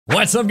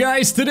What's up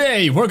guys,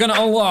 today we're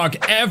gonna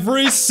unlock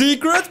every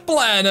secret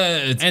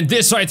planet. And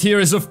this right here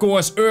is of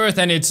course Earth,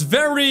 and it's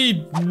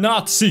very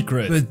not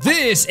secret. But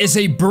this is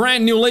a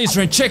brand new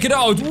laser and check it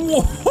out.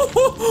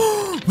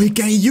 Whoa, we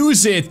can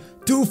use it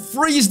to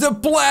freeze the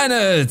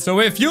planet. So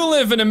if you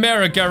live in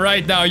America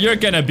right now, you're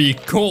gonna be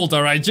cold,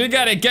 alright? You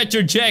gotta get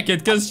your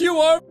jacket because you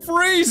are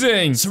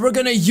freezing. So we're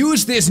gonna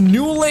use this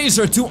new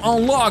laser to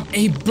unlock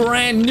a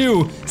brand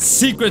new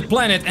secret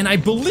planet, and I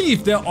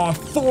believe there are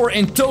 4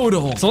 in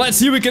total. So let's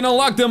see if we can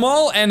unlock them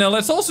all, and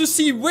let's also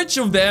see which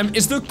of them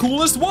is the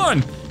coolest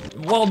one.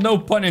 Well, no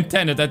pun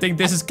intended. I think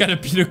this is gonna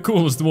be the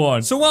coolest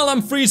one. So while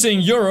I'm freezing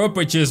Europe,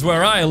 which is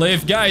where I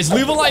live, guys,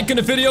 leave a like in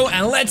the video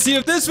and let's see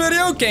if this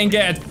video can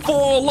get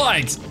 4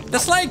 likes.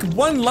 That's like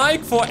 1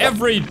 like for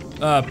every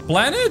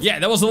planet? Yeah,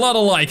 that was a lot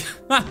of like.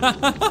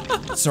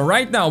 So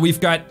right now we've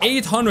got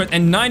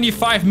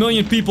 895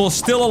 million people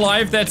still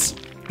alive. That's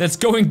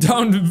going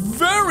down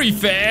very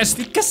fast.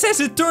 Because as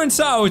it turns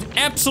out,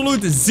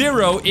 absolute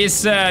zero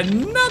is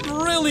not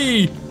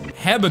really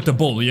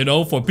habitable, you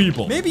know, for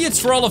people. Maybe it's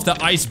for all of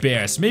the ice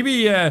bears.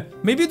 Maybe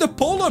the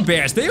polar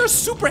bears. They are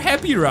super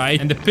happy, right?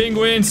 And the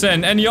penguins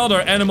and any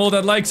other animal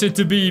that likes it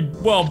to be,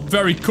 well,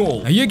 very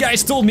cold. Now, you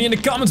guys told me in the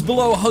comments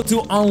below how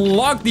to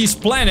unlock these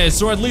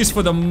planets, or at least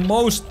for the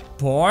most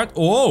part.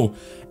 Oh,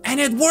 and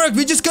it worked.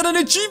 We just got an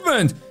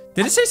achievement.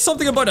 Did it say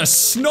something about a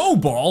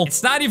snowball?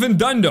 It's not even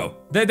done though.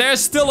 There's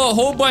still a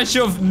whole bunch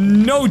of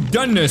no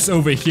doneness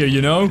over here, you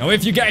know? Now,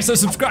 if you guys are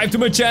subscribed to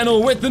my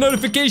channel with the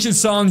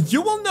notifications on,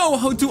 you will know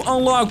how to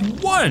unlock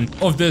one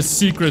of the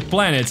secret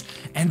planets.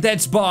 And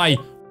that's by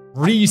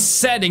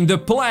resetting the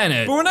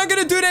planet. But we're not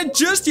gonna do that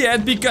just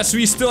yet because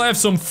we still have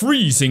some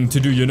freezing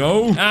to do, you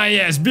know? Ah,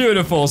 yes,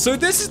 beautiful. So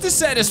this is the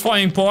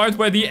satisfying part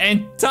where the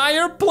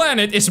entire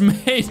planet is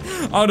made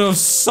out of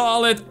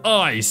solid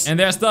ice. And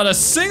there's not a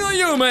single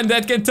human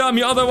that can tell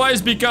me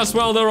otherwise because,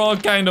 well, they're all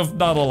kind of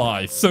not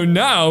alive. So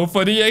now,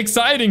 for the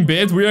exciting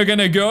bit, we are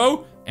gonna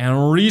go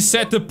and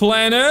reset the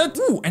planet.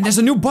 Ooh, and there's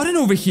a new button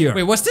over here.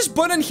 Wait, was this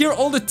button here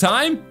all the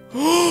time?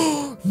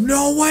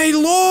 No way,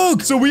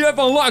 look! So we have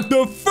unlocked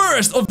the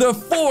first of the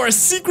 4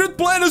 secret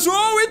planets.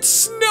 Oh, it's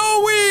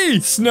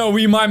Snowy!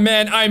 Snowy, my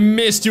man, I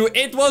missed you.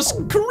 It was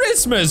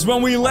Christmas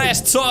when we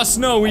last saw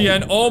Snowy,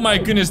 and oh my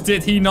goodness,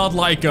 did he not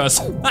like us.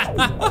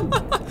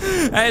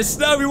 Hey,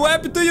 Snowy, what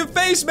happened to your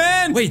face,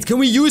 man? Wait, can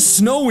we use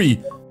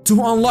Snowy to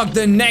unlock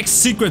the next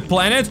secret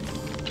planet?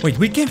 Wait,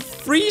 we can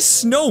freeze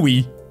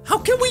Snowy? How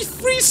can we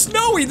freeze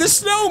Snowy, the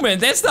snowman?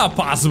 That's not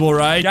possible,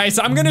 right? Guys,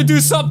 I'm gonna do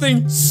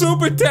something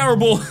super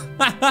terrible.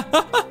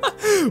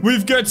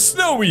 We've got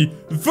Snowy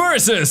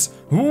versus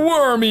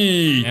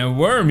Wormy. And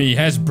Wormy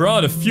has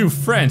brought a few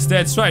friends.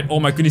 That's right. Oh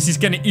my goodness, he's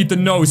gonna eat the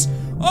nose.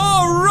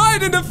 Oh,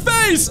 right in the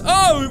face.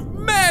 Oh,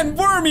 man,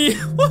 Wormy.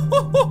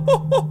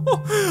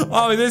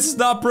 Oh, this is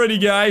not pretty,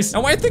 guys.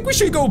 Now, I think we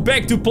should go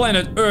back to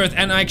planet Earth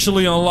and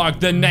actually unlock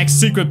the next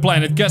secret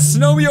planet. Because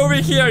Snowy over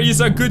here,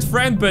 he's a good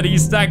friend, but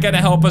he's not gonna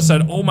help us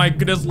out. Oh my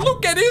goodness,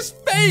 look at his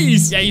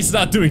face. Yeah, he's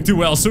not doing too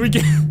well, so we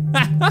can...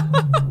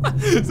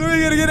 So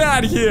we're gonna get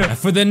out of here. And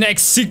for the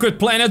next secret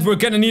planet, we're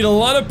gonna need a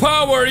lot of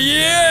power.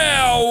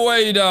 Yeah,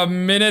 wait a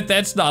minute.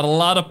 That's not a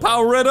lot of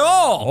power at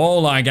all.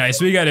 Hold on, guys.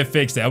 We gotta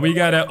fix that. We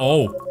gotta...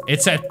 Oh,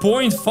 it's at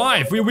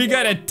 0.5. We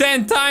gotta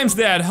 10 times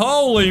that.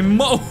 Holy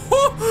mo...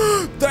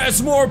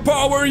 That's more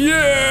power,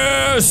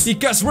 yes!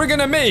 Because we're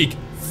gonna make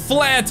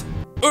flat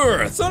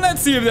Earth. So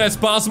let's see if that's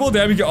possible.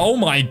 There we go. Oh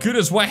my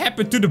goodness, what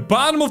happened to the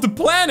bottom of the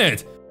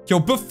planet? Yo,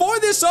 before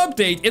this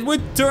update, it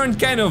would turn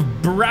kind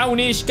of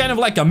brownish, kind of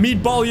like a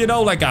meatball, you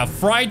know, like a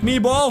fried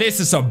meatball. This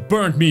is a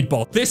burnt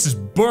meatball. This is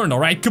burned,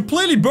 alright?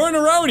 Completely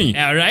burned-a-roni.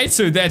 Alright,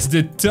 so that's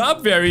the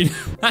top. Very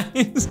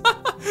nice.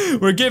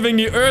 We're giving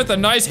the Earth a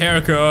nice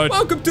haircut.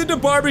 Welcome to the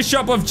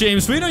barbershop of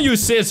James. We don't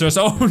use scissors.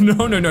 Oh,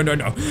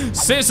 no.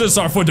 Scissors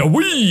are for the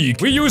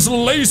weak. We use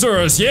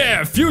lasers.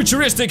 Yeah,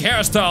 futuristic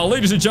hairstyle,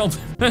 ladies and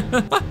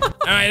gentlemen.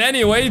 Alright,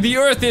 anyway, the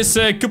Earth is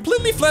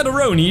completely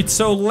flat-a-roni,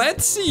 so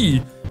let's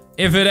see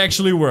if it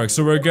actually works.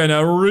 So we're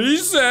gonna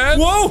reset.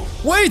 Whoa,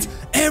 wait,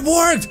 it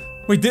worked.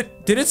 Wait, did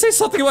it say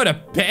something about a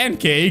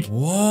pancake?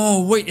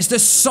 Whoa, wait, is the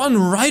sun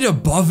right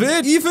above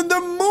it? Even the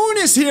moon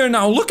is here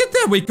now. Look at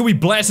that. Wait, can we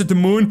blast at the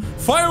moon?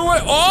 Fire away.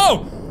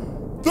 Oh,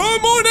 the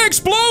moon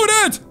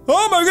exploded.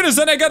 Oh my goodness,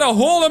 and I got a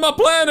hole in my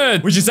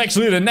planet, which is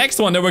actually the next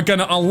one that we're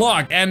gonna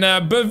unlock. And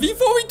but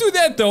before we do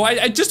that though,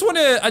 I just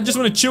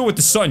wanna chill with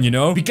the sun, you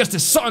know, because the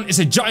sun is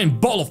a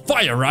giant ball of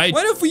fire, right?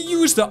 What if we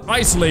use the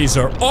ice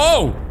laser?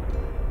 Oh,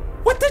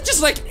 what, that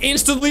just like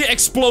instantly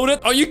exploded?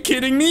 Are you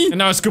kidding me? And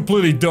now it's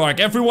completely dark.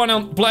 Everyone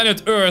on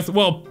planet Earth,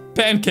 well,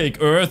 Pancake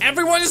Earth,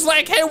 everyone is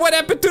like, hey, what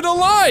happened to the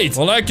light?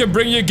 Well, I can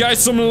bring you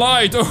guys some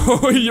light.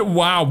 Oh,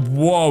 wow,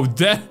 whoa,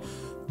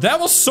 that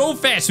was so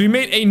fast. We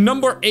made a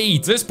number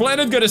 8. This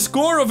planet got a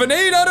score of an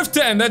 8 out of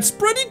 10. That's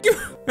pretty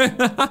good.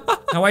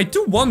 Now, I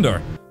do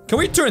wonder, can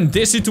we turn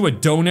this into a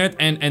donut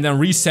and then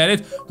reset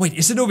it? Wait,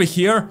 is it over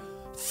here?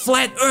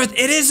 Flat Earth,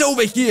 it is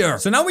over here.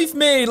 So now we've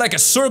made like a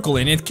circle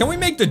in it. Can we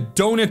make the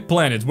donut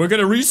planet? We're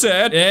gonna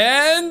reset.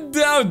 And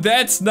no,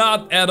 that's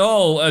not at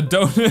all a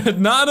donut.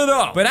 Not at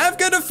all. But I've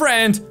got a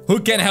friend who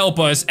can help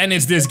us. And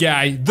it's this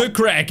guy, the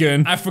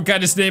Kraken. I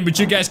forgot his name, but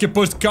you guys can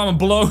post a comment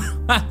below.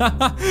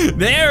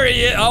 There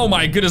he is. Oh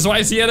my goodness, why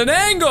is he at an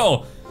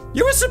angle?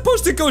 You were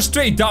supposed to go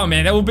straight down,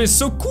 man. That would be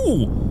so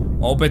cool.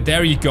 Oh, but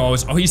there he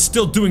goes. Oh, he's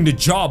still doing the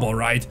job, all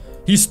right.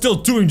 He's still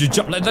doing the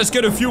job. Let's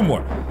get a few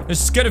more.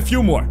 Let's get a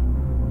few more.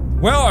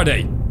 Where are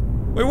they?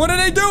 Wait, what are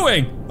they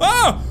doing?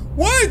 Oh,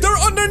 wait, they're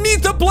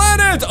underneath the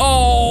planet.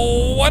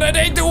 Oh, what are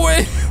they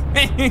doing?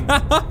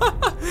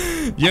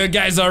 You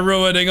guys are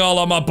ruining all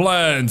of my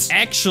plans.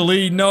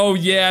 Actually, no,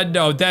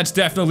 that's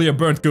definitely a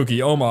burnt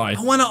cookie. Oh my.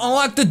 I want to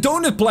unlock the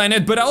donut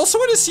planet, but I also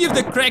want to see if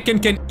the Kraken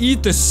can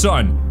eat the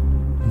sun.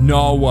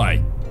 No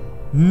way.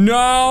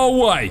 No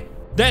way.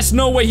 There's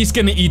no way he's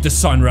gonna eat the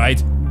sun,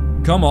 right?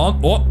 Come on.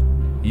 Oh,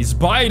 he's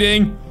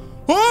biting.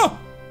 Oh,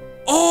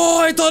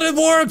 I thought it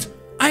worked.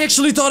 I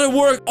actually thought it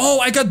worked. Oh,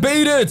 I got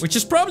baited. Which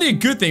is probably a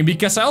good thing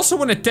because I also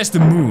want to test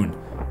the moon.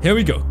 Here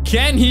we go.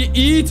 Can he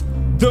eat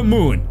the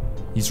moon?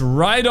 He's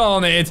right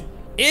on it.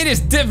 It is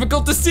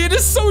difficult to see. It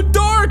is so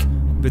dark.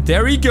 But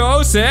there he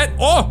goes.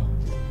 Oh,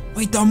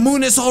 wait, the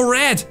moon is all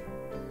red.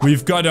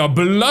 We've got a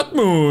blood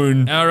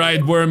moon. All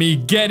right, Wormy,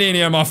 get in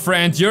here, my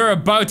friend. You're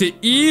about to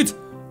eat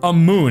a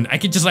moon. I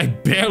can just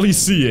like barely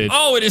see it.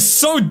 Oh, it is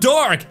so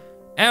dark.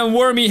 And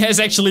Wormy has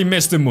actually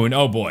missed the moon.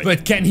 Oh boy.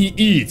 But can he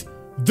eat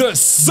the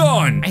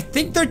sun? I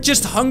think they're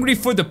just hungry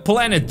for the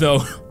planet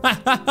though.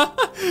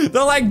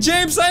 They're like,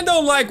 James, I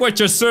don't like what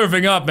you're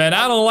serving up, man.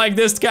 I don't like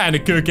this kind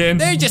of cooking.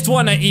 They just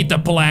want to eat the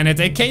planet.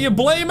 And can you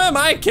blame them?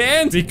 I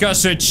can't.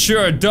 Because it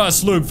sure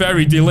does look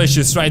very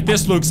delicious, right?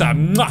 This looks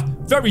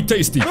very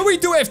tasty. But we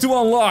do have to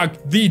unlock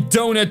the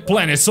donut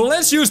planet. So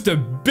let's use the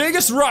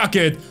biggest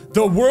rocket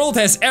the world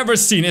has ever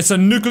seen. It's a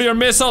nuclear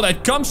missile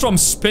that comes from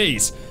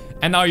space.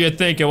 And now you're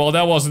thinking, well,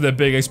 that wasn't a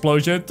big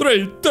explosion.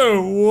 3,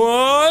 2,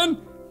 1.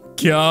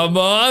 Come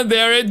on,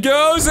 there it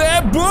goes,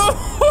 and boom!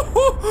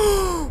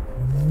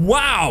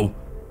 Wow!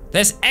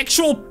 There's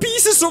actual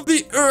pieces of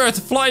the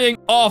Earth flying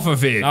off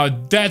of it. Now,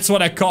 that's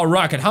what I call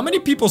rocket. How many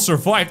people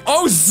survived?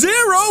 Oh,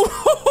 0!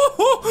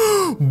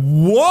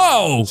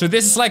 Whoa! So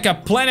this is like a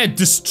planet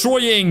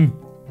destroyer?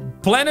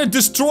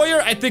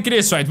 I think it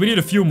is, right? We need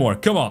a few more.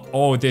 Come on.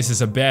 Oh, this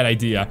is a bad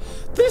idea.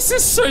 This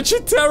is such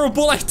a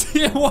terrible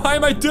idea. Why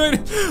am I doing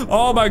it?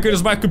 Oh my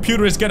goodness, my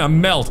computer is gonna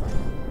melt.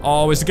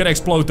 Oh, is it gonna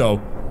explode though?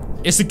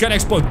 Is it gonna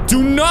explode?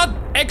 Do not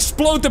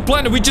explode the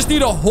planet. We just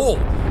need a hole.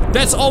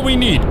 That's all we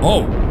need.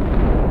 Oh.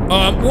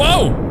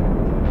 Whoa.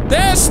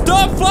 There's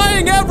stuff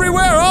flying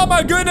everywhere. Oh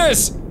my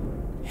goodness.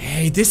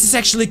 Hey, this is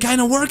actually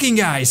kind of working,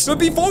 guys. But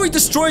before we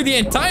destroy the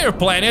entire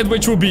planet,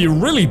 which will be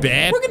really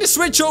bad, we're gonna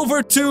switch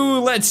over to,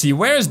 let's see,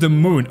 where's the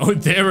moon? Oh,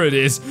 there it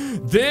is.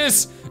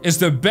 This is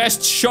the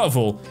best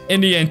shovel in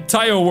the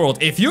entire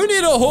world. If you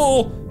need a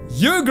hole,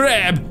 you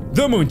grab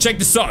the moon. Check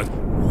this out.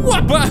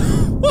 What?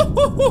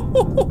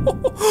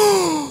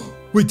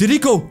 Wait, did he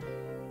go?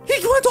 He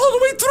went all the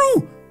way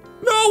through.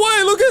 No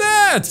way, look at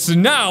that. So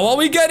now all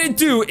we gotta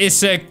do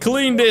is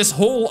clean this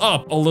hole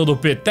up a little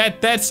bit.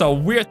 That's a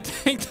weird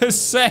thing to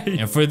say.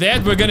 And for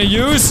that, we're gonna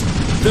use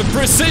the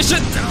precision.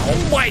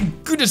 Oh my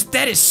goodness,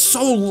 that is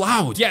so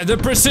loud. Yeah, the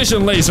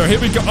precision laser. Here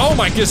we go. Oh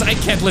my goodness, I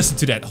can't listen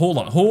to that. Hold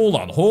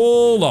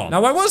on.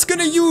 Now I was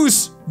gonna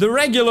use the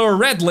regular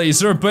red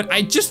laser, but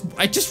I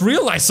just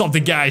realized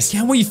something, guys.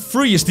 Can we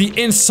freeze the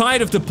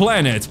inside of the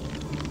planet?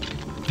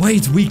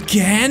 Wait, we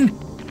can?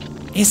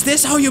 Is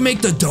this how you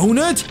make the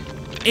donut?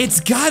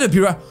 It's gotta be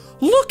right.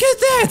 Look at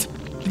that!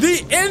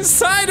 The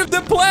inside of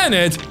the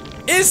planet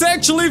is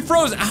actually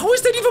frozen. How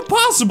is that even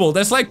possible?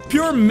 That's like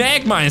pure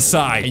magma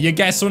inside. You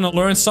guys wanna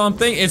learn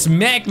something? It's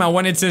magma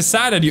when it's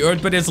inside of the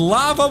Earth, but it's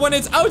lava when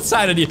it's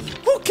outside of the Earth.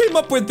 Who came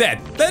up with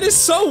that? That is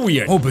so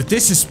weird. Oh, but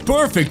this is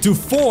perfect to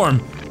form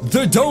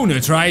the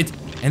donut, right?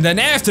 And then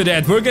after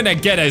that, we're gonna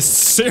get a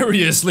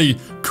seriously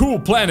cool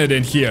planet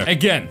in here.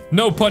 Again,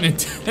 no pun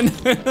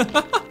intended.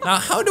 Now,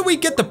 how do we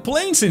get the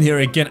planes in here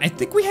again? I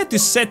think we had to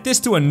set this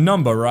to a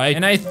number, right?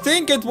 And I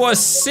think it was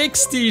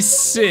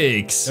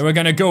 66. Then we're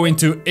gonna go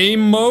into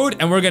aim mode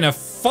and we're gonna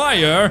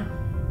fire.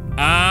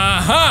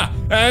 Aha!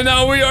 And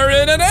now we are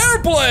in an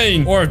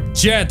airplane! Or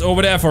jet or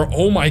whatever.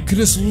 Oh my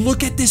goodness,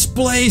 look at this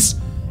place!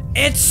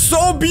 It's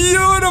so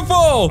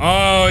beautiful!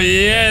 Oh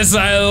yes,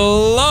 I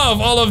love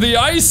all of the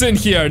ice in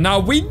here. Now,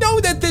 we know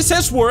that this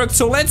has worked,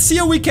 so let's see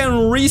how we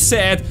can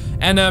reset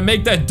and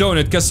make that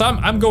donut, because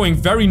I'm going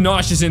very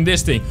nauseous in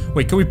this thing.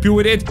 Wait, can we pew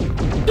with it?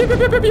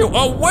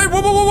 Oh,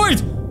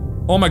 wait!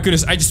 Oh my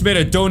goodness, I just made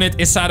a donut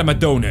inside of my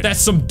donut. That's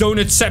some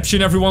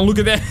donutception, everyone. Look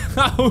at that.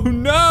 Oh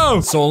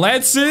no. So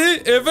let's see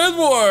if it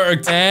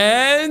worked.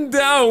 And,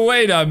 oh,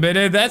 wait a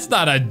minute. That's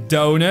not a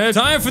donut.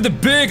 Time for the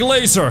big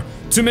laser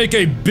to make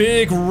a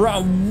big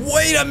round.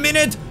 Wait a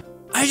minute.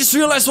 I just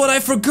realized what I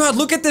forgot.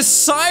 Look at the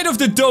side of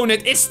the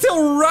donut. It's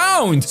still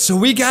round. So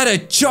we gotta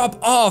chop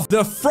off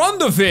the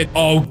front of it.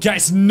 Oh,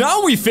 guys,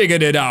 now we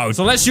figured it out.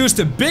 So let's use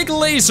the big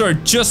laser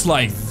just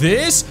like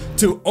this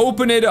to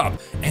open it up.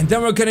 And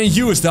then we're gonna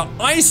use the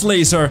ice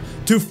laser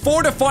to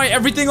fortify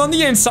everything on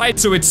the inside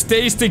so it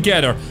stays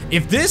together.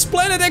 If this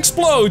planet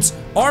explodes,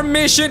 our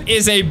mission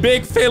is a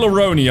big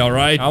fail-a-roni,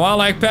 alright? Now, I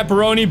like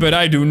pepperoni, but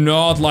I do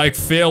not like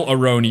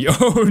fail-a-roni.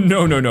 Oh,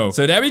 no, no, no.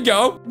 So there we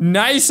go.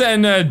 Nice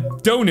and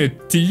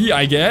donut-y,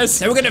 I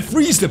guess. And we're gonna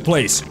freeze the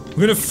place.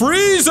 We're gonna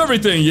freeze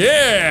everything,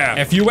 yeah!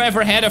 Have you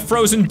ever had a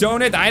frozen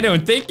donut? I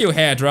don't think you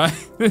had, right?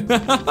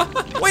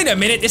 Wait a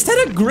minute, is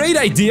that a great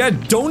idea?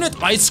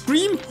 Donut ice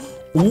cream?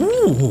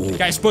 Ooh.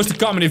 Guys, post a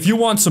comment if you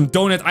want some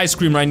donut ice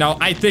cream right now.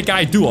 I think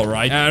I do,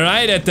 alright?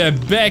 Alright, at the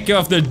back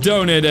of the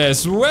donut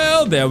as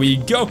well. There we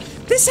go.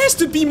 This has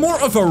to be more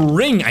of a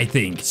ring, I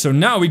think. So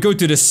now we go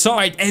to the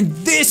side, and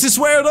this is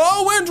where it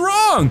all went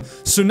wrong.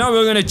 So now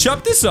we're gonna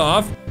chop this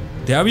off.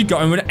 There we go,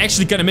 and we're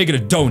actually gonna make it a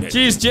donut.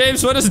 Jeez,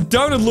 James, what does a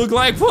donut look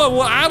like?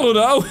 Well, I don't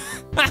know.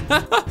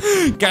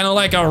 Kind of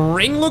like a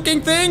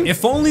ring-looking thing?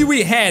 If only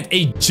we had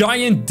a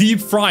giant deep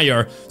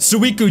fryer so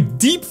we could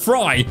deep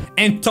fry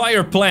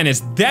entire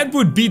planets. That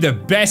would be the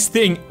best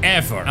thing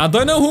ever. I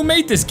don't know who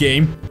made this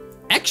game.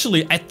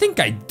 Actually, I think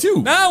I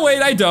do. No,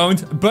 wait, I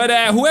don't. But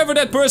whoever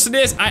that person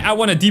is, I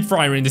want a deep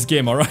fryer in this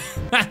game, alright?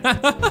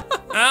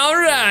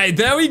 Alright,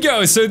 there we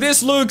go. So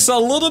this looks a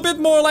little bit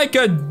more like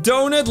a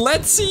donut.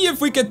 Let's see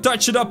if we can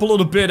touch it up a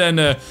little bit and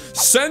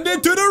send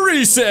it to the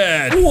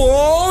reset.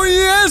 Whoa,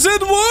 yes,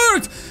 it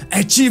worked.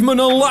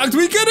 Achievement unlocked.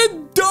 We get a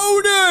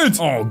donut.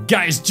 Oh,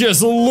 guys,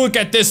 just look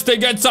at this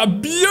thing. It's a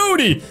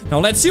beauty. Now,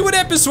 let's see what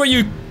happens when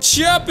you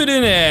chop it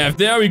in half.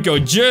 There we go,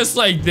 just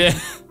like that.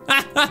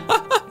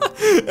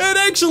 It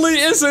actually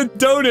is a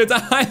donut.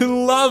 I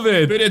love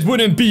it. But it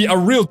wouldn't be a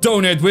real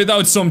donut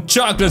without some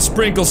chocolate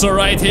sprinkles. All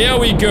right, here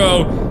we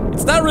go.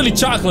 It's not really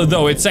chocolate,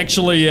 though. It's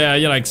actually,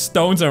 like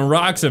stones and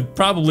rocks and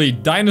probably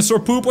dinosaur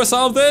poop or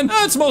something.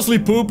 It's mostly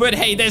poop, but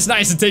hey, that's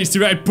nice and tasty,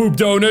 right? Poop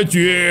donut,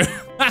 yeah.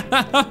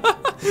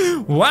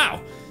 Wow.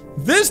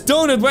 This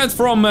donut went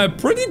from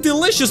pretty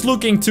delicious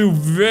looking to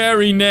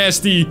very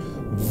nasty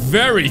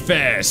very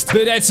fast.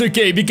 But that's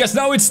okay, because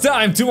now it's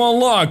time to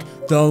unlock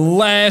the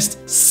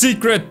last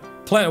secret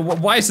planet.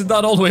 Why is it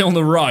not all the way on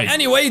the right?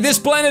 Anyway, this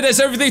planet has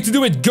everything to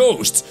do with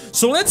ghosts.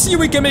 So let's see if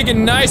we can make a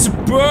nice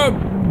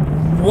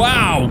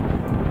wow.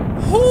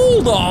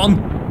 Hold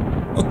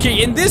on.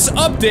 Okay, in this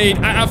update,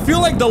 I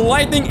feel like the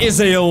lightning is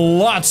a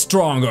lot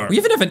stronger. We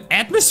even have an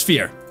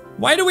atmosphere.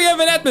 Why do we have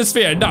an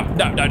atmosphere? No.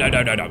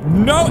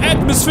 No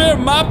atmosphere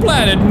on my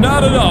planet.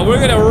 Not at all. We're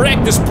gonna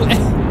wreck this planet.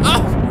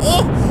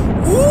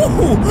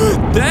 Ooh,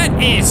 that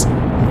is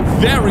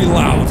very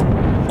loud.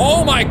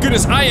 Oh my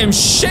goodness, I am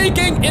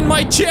shaking in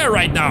my chair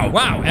right now.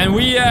 Wow, and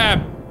we,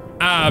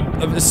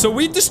 so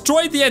we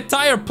destroyed the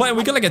entire planet.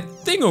 We got like a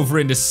thing over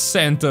in the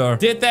center.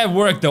 Did that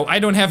work though? I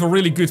don't have a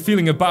really good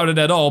feeling about it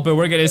at all, but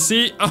we're gonna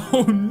see.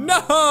 Oh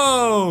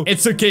no!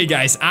 It's okay,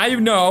 guys. I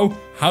know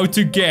how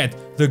to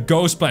get the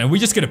ghost planet. We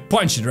just gotta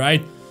punch it,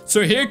 right?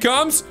 So here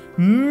comes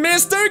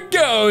Mr.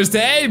 Ghost.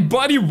 Hey,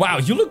 buddy. Wow,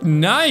 you look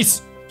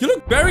nice. You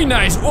look very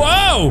nice.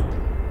 Whoa!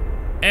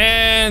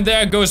 And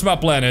there goes my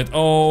planet.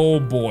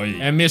 Oh boy.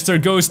 And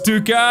Mr. Ghost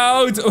took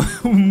out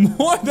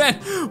more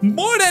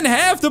than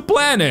half the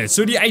planet.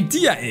 So the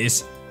idea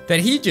is that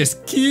he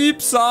just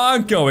keeps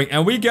on going.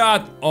 And we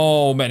got,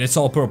 oh man, it's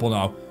all purple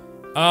now.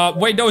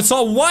 Wait, no, it's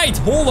all white.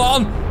 Hold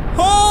on.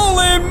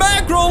 Holy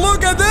mackerel,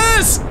 look at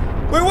this.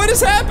 Wait, what is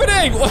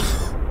happening?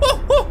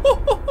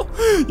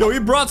 Yo, he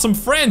brought some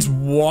friends.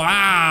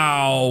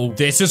 Wow.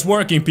 This is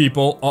working,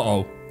 people.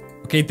 Uh-oh.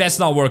 Okay, that's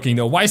not working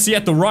though. Why is he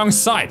at the wrong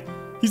side?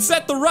 He's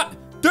at the right...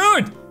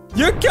 Dude!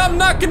 You come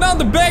knocking on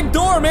the back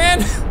door,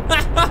 man!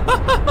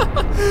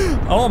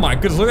 Oh my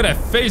goodness, look at that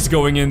face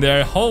going in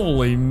there.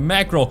 Holy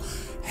mackerel.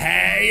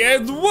 Hey,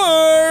 it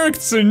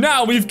worked! So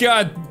now we've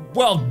got,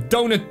 well,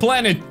 Donut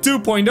Planet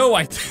 2.0,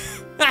 I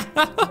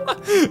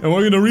think. And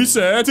we're gonna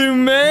reset to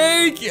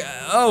make...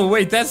 Oh,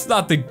 wait, that's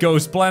not the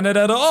ghost planet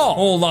at all.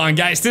 Hold on,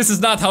 guys. This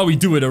is not how we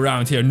do it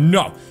around here.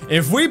 No.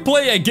 If we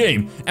play a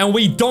game and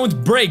we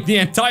don't break the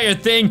entire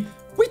thing...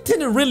 We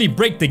didn't really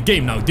break the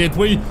game now, did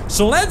we?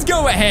 So let's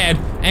go ahead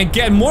and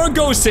get more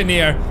ghosts in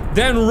here,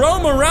 then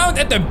roam around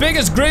at the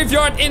biggest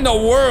graveyard in the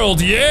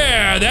world.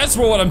 Yeah, that's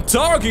what I'm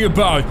talking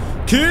about.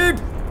 Keep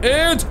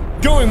it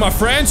going, my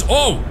friends.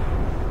 Oh,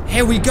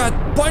 hey, we got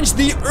punched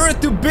the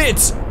earth to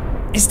bits.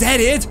 Is that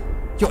it?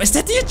 Yo, is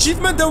that the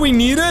achievement that we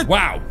needed?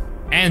 Wow.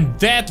 And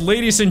that,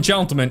 ladies and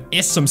gentlemen,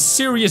 is some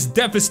serious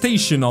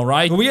devastation,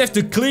 alright? We have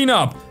to clean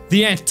up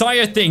the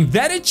entire thing.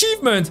 That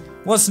achievement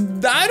was,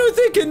 I don't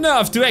think,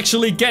 enough to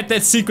actually get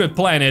that secret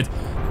planet.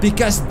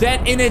 Because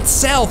that in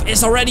itself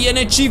is already an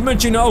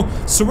achievement, you know?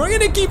 So we're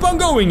gonna keep on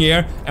going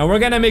here. And we're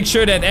gonna make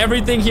sure that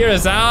everything here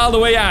is all the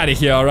way out of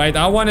here, alright?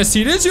 I wanna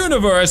see this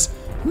universe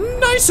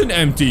nice and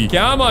empty.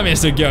 Come on,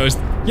 Mr. Ghost.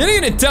 You're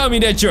not gonna tell me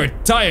that you're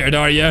tired,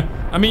 are you?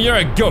 I mean, you're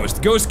a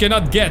ghost. Ghosts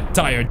cannot get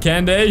tired,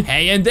 can they?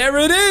 Hey, and there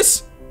it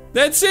is.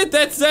 That's it.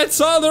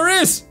 That's all there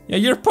is. Yeah,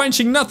 you're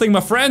punching nothing,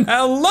 my friend.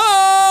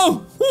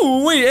 Hello?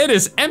 Ooh, wait, it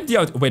is empty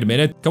out. Wait a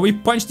minute. Can we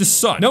punch the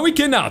sun? No, we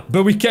cannot.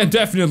 But we can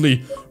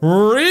definitely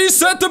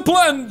reset the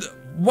plan.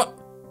 What?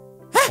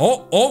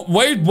 Oh,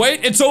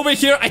 wait, it's over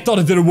here. I thought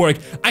it didn't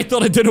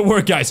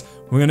work. Guys.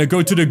 We're gonna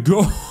go to the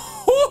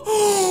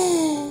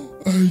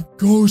a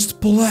ghost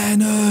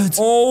planet.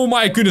 Oh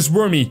my goodness,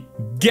 Wormy.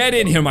 Get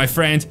in here, my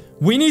friend.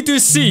 We need to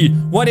see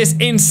what is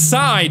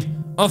inside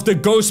of the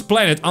ghost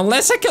planet,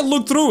 unless I can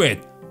look through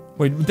it.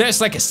 Wait,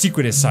 there's like a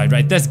secret inside,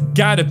 right? There's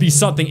gotta be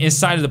something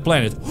inside of the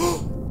planet.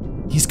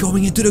 He's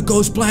going into the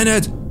ghost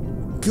planet.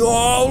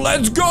 Go,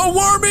 let's go,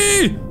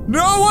 Wormy!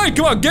 No way,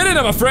 come on, get in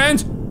there, my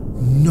friend.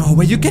 No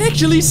way, you can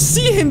actually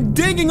see him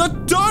digging a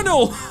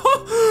tunnel.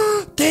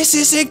 This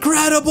is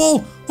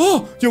incredible.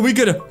 Oh, yeah, we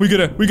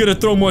gotta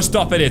throw more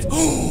stuff at it.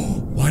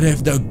 What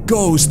if the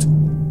ghost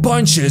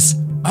punches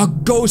a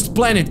ghost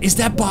planet? Is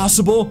that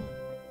possible?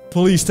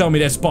 Please tell me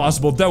that's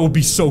possible. That would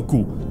be so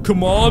cool.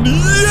 Come on.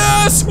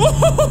 Yes!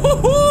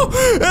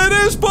 It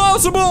is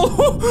possible!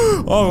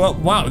 Oh,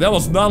 wow. That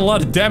was not a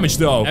lot of damage,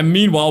 though. And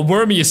meanwhile,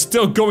 Wormy is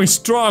still going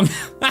strong.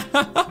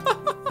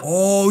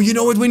 Oh, you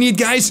know what we need,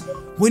 guys?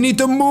 We need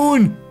the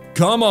moon.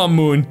 Come on,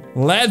 moon.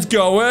 Let's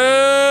go.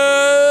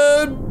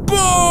 And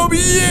boom!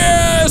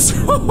 Yes!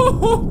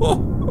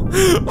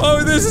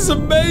 Oh, this is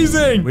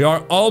amazing. We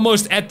are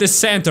almost at the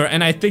center,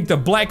 and I think the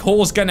black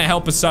hole is gonna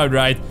help us out,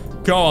 right?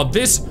 God,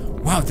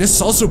 wow, this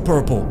is also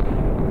purple.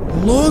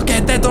 Look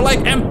at that, they're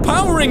like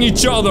empowering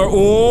each other.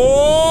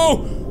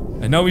 Oh!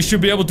 And now we should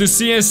be able to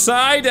see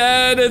inside,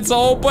 and it's a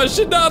whole bunch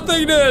of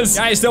nothingness.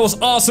 Guys, that was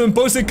awesome.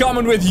 Post a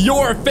comment with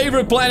your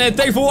favorite planet.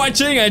 Thanks for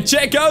watching, and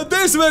check out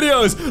these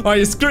videos on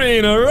your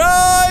screen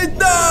right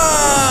now.